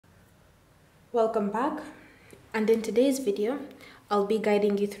Welcome back, and in today's video I'll be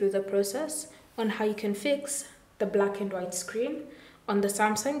guiding you through the process on how you can fix the black and white screen on the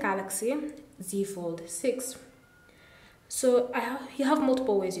Samsung Galaxy Z Fold 6. So you have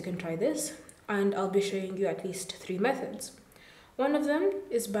multiple ways you can try this, and I'll be showing you at least 3 methods. One of them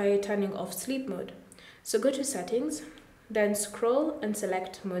is by turning off sleep mode. So go to settings, then scroll and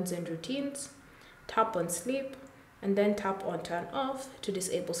select modes and routines, tap on sleep, and then tap on turn off to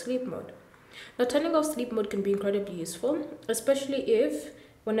disable sleep mode. Now, turning off sleep mode can be incredibly useful, especially if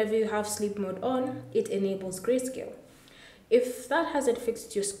whenever you have sleep mode on, it enables Greyscale. If that hasn't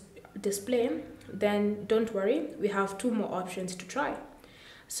fixed your display, then don't worry, we have 2 more options to try.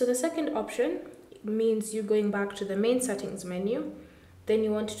 So the second option means you going back to the main settings menu, then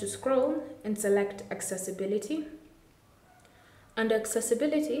you want to scroll and select accessibility. Under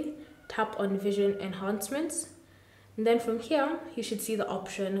accessibility, tap on vision enhancements. And then from here, you should see the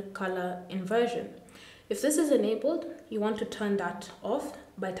option color inversion. If this is enabled, you want to turn that off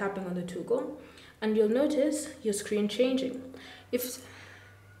by tapping on the toggle, and you'll notice your screen changing.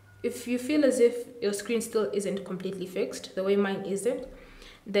 If you feel as if your screen still isn't completely fixed, the way mine isn't,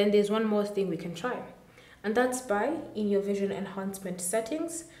 then there's one more thing we can try. And that's by, in your vision enhancement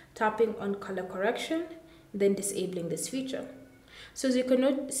settings, tapping on color correction, then disabling this feature. So as you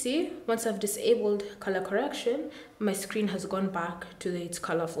can see, once I've disabled color correction, my screen has gone back to its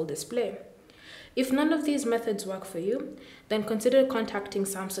colorful display. If none of these methods work for you, then consider contacting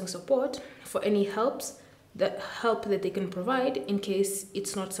Samsung support for any help that they can provide in case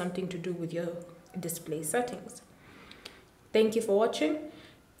it's not something to do with your display settings. Thank you for watching.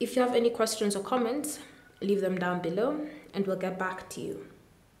 If you have any questions or comments, leave them down below and we'll get back to you.